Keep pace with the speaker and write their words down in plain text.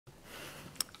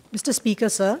Mr. Speaker,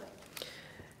 sir,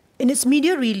 in its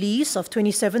media release of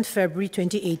 27 February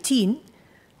 2018,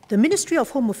 the Ministry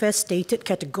of Home Affairs stated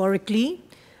categorically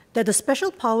that the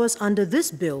special powers under this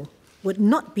bill would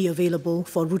not be available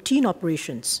for routine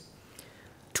operations.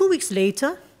 2 weeks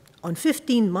later, on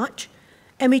 15 March,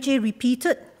 MHA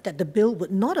repeated that the bill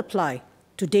would not apply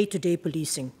to day-to-day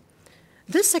policing.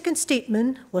 This second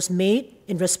statement was made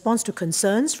in response to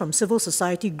concerns from civil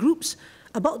society groups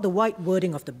about the wide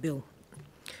wording of the bill.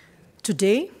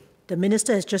 Today, the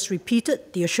Minister has just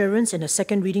repeated the assurance in a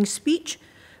second reading speech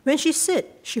when she said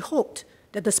she hoped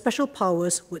that the special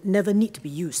powers would never need to be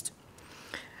used.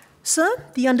 Sir,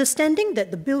 the understanding that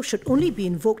the bill should only be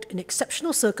invoked in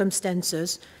exceptional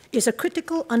circumstances is a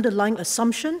critical underlying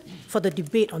assumption for the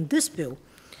debate on this bill.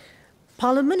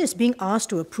 Parliament is being asked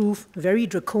to approve very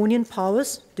draconian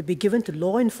powers to be given to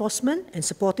law enforcement and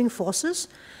supporting forces,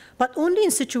 but only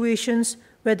in situations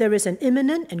where there is an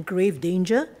imminent and grave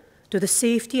danger to the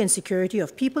safety and security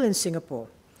of people in Singapore.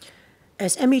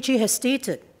 As MHA has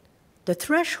stated, the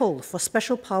threshold for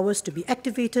special powers to be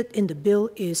activated in the bill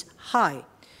is high.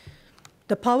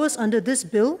 The powers under this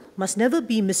bill must never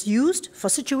be misused for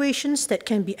situations that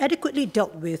can be adequately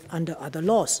dealt with under other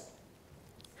laws.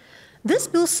 This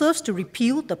bill serves to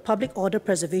repeal the Public Order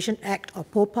Preservation Act, or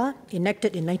POPA,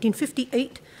 enacted in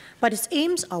 1958, but its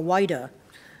aims are wider.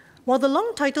 While the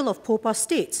long title of POPA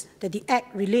states that the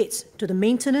Act relates to the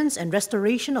maintenance and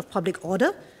restoration of public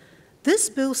order, this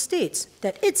bill states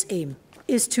that its aim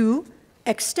is to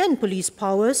extend police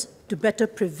powers to better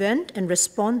prevent and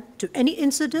respond to any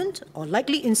incident or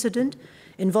likely incident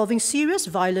involving serious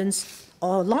violence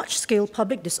or large-scale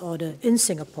public disorder in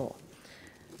Singapore.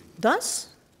 Thus,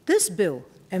 this bill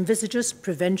envisages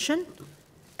prevention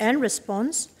and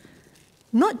response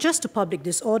not just to public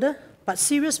disorder, but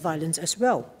serious violence as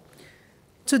well.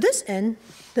 To this end,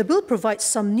 the bill provides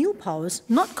some new powers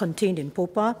not contained in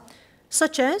POPA,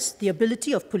 such as the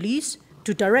ability of police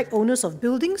to direct owners of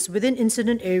buildings within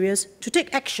incident areas to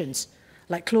take actions,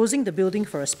 like closing the building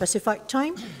for a specified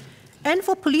time, and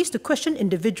for police to question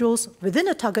individuals within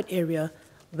a target area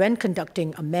when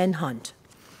conducting a manhunt.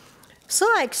 So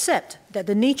I accept that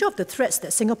the nature of the threats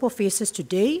that Singapore faces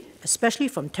today, especially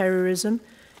from terrorism,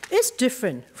 is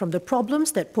different from the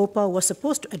problems that POPA was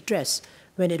supposed to address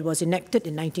when it was enacted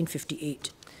in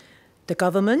 1958. The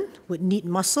government would need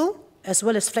muscle as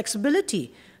well as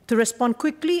flexibility to respond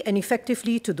quickly and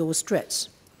effectively to those threats.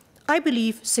 I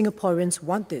believe Singaporeans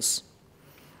want this.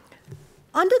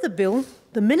 Under the bill,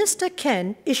 the Minister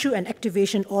can issue an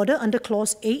activation order under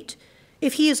Clause 8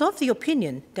 if he is of the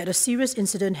opinion that a serious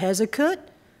incident has occurred,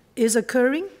 is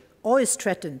occurring, or is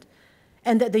threatened,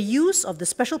 and that the use of the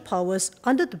special powers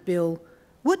under the bill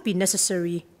would be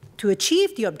necessary to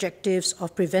achieve the objectives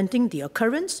of preventing the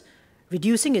occurrence,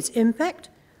 reducing its impact,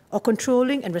 or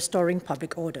controlling and restoring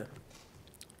public order.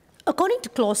 According to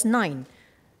Clause 9,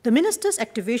 the Minister's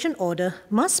activation order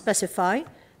must specify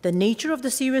the nature of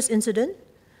the serious incident,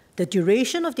 the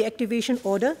duration of the activation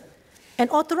order, and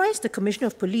authorize the Commissioner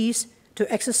of Police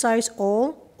to exercise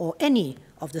all or any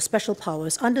of the special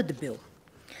powers under the bill.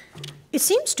 It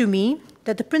seems to me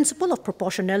that the principle of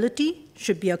proportionality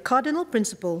should be a cardinal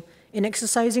principle in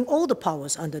exercising all the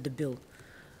powers under the bill.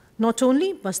 Not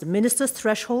only must the Minister's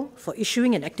threshold for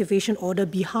issuing an activation order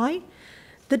be high,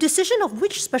 the decision of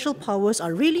which special powers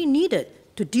are really needed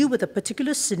to deal with a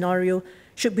particular scenario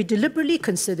should be deliberately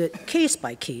considered case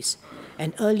by case.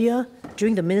 And earlier,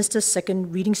 during the Minister's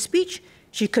second reading speech,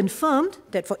 she confirmed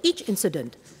that for each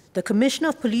incident, the Commissioner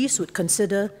of Police would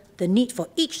consider the need for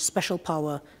each special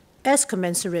power as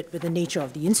commensurate with the nature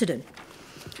of the incident.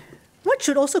 What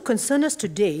should also concern us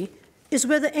today is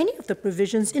whether any of the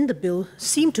provisions in the bill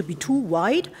seem to be too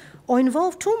wide or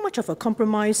involve too much of a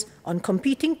compromise on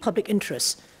competing public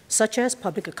interests, such as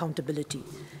public accountability.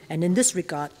 And in this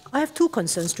regard, I have two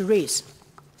concerns to raise.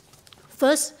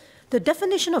 First, the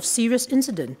definition of serious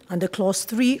incident under Clause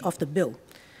 3 of the bill.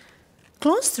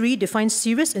 Clause 3 defines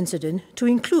serious incident to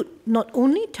include not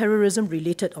only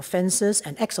terrorism-related offences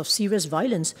and acts of serious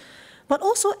violence, but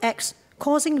also acts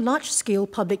causing large-scale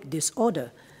public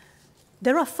disorder.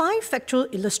 There are 5 factual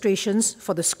illustrations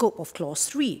for the scope of Clause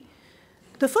 3.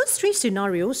 The first 3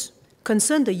 scenarios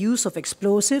concern the use of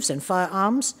explosives and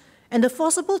firearms and the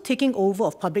forcible taking over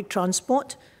of public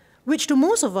transport, which to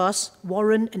most of us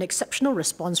warrant an exceptional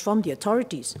response from the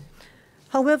authorities.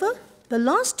 However, the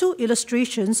last 2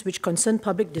 illustrations which concern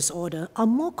public disorder are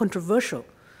more controversial.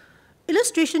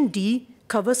 Illustration D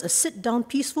covers a sit-down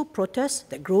peaceful protest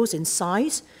that grows in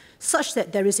size such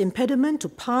that there is impediment to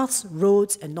paths,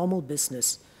 roads, and normal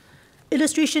business.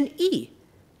 Illustration E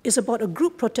is about a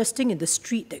group protesting in the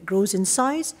street that grows in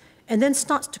size and then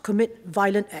starts to commit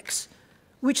violent acts,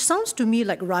 which sounds to me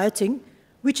like rioting,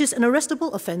 which is an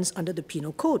arrestable offence under the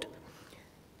Penal Code.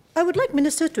 I would like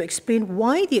Minister to explain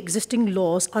why the existing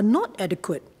laws are not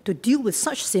adequate to deal with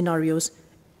such scenarios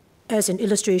as in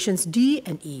illustrations D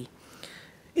and E.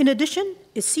 In addition,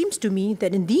 it seems to me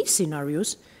that in these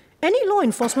scenarios, any law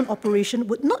enforcement operation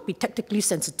would not be tactically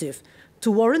sensitive to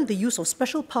warrant the use of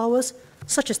special powers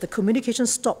such as the communication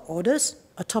stop orders,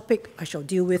 a topic I shall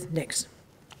deal with next.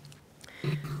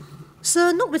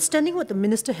 Sir, notwithstanding what the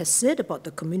Minister has said about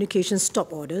the communication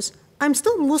stop orders, I'm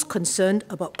still most concerned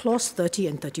about Clause 30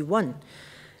 and 31.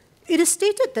 It is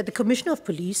stated that the Commissioner of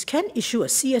Police can issue a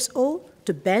CSO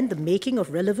to ban the making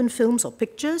of relevant films or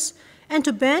pictures and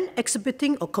to ban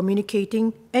exhibiting or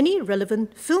communicating any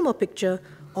relevant film or picture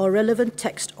or relevant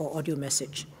text or audio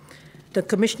message. The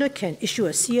Commissioner can issue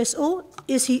a CSO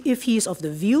if he is of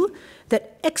the view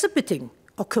that exhibiting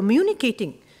or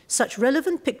communicating such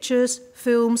relevant pictures,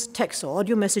 films, text, or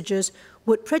audio messages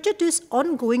would prejudice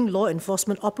ongoing law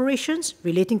enforcement operations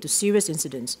relating to serious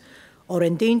incidents or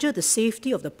endanger the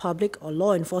safety of the public or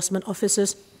law enforcement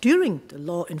officers during the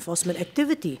law enforcement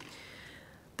activity.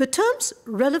 The terms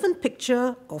relevant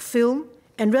picture or film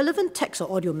and relevant text or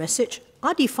audio message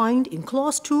are defined in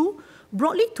Clause 2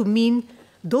 broadly to mean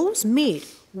those made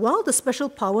while the special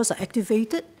powers are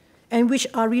activated and which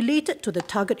are related to the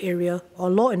target area or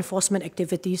law enforcement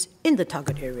activities in the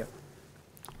target area.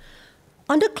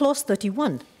 Under Clause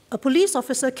 31, a police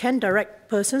officer can direct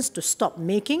persons to stop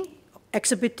making,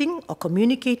 exhibiting, or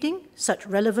communicating such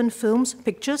relevant films,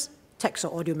 pictures, text,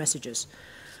 or audio messages.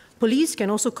 Police can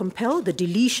also compel the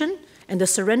deletion and the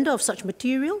surrender of such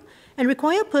material and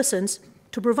require persons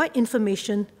to provide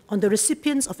information on the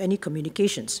recipients of any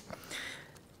communications.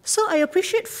 So I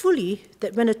appreciate fully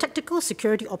that when a tactical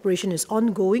security operation is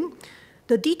ongoing,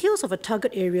 the details of a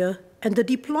target area and the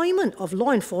deployment of law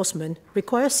enforcement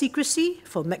require secrecy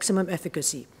for maximum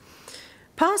efficacy.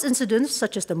 Past incidents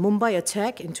such as the Mumbai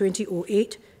attack in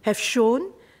 2008 have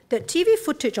shown that TV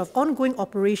footage of ongoing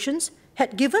operations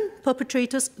had given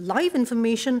perpetrators live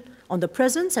information on the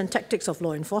presence and tactics of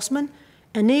law enforcement,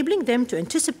 enabling them to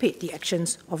anticipate the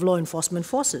actions of law enforcement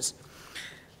forces.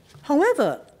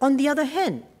 However, on the other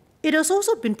hand, it has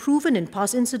also been proven in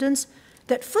past incidents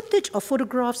that footage or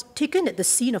photographs taken at the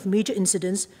scene of major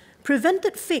incidents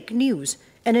prevented fake news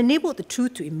and enabled the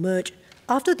truth to emerge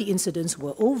after the incidents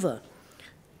were over.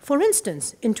 For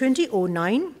instance, in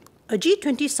 2009, a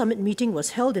G20 summit meeting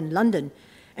was held in London,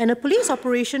 and a police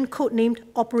operation codenamed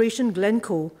Operation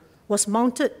Glencoe was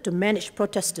mounted to manage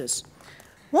protesters.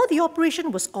 While the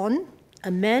operation was on, a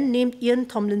man named Ian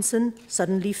Tomlinson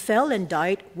suddenly fell and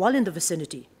died while in the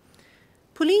vicinity.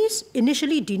 Police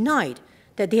initially denied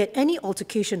that they had any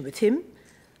altercation with him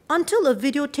until a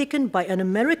video taken by an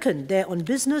American there on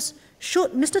business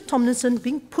showed Mr. Tomlinson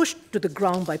being pushed to the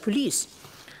ground by police.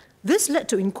 This led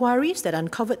to inquiries that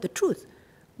uncovered the truth,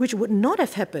 which would not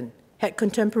have happened had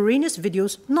contemporaneous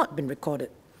videos not been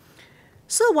recorded.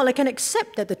 So while I can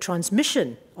accept that the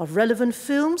transmission of relevant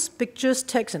films, pictures,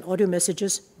 text, and audio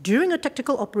messages during a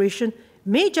tactical operation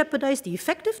may jeopardize the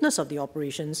effectiveness of the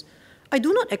operations, I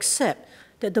do not accept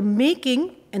that the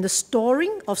making and the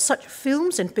storing of such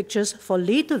films and pictures for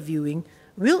later viewing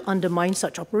will undermine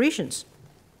such operations.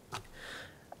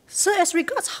 So as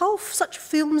regards how such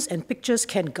films and pictures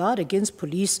can guard against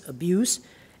police abuse,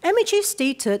 MHA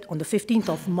stated on the 15th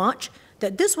of March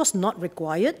that this was not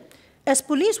required, as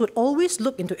police would always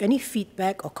look into any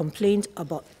feedback or complaint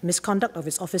about misconduct of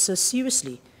its officers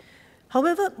seriously.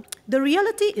 However, the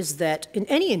reality is that in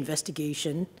any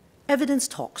investigation, evidence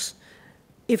talks.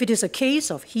 If it is a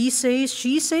case of he says,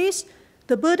 she says,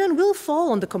 the burden will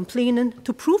fall on the complainant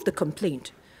to prove the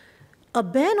complaint. A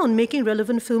ban on making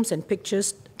relevant films and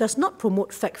pictures does not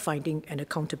promote fact-finding and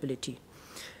accountability.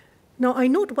 Now, I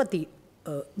note what the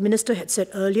Minister had said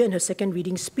earlier in her second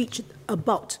reading speech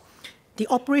about the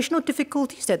operational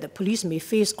difficulties that the police may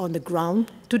face on the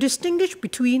ground to distinguish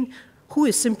between who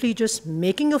is simply just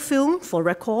making a film for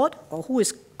record or who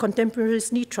is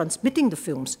contemporaneously transmitting the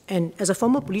films. And as a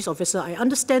former police officer, I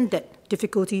understand that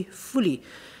difficulty fully.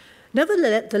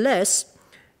 Nevertheless,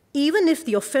 even if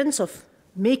the offence of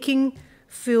making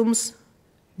films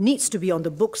needs to be on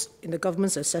the books in the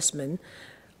government's assessment,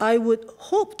 I would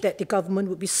hope that the government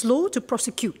would be slow to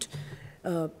prosecute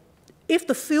if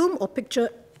the film or picture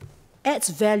adds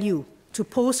value to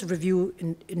post-review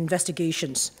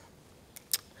investigations.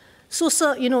 So,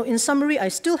 sir, in summary, I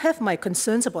still have my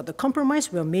concerns about the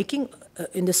compromise we're making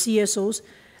in the CSOs,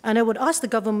 and I would ask the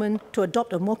government to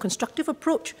adopt a more constructive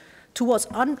approach towards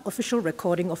unofficial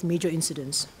recording of major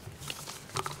incidents.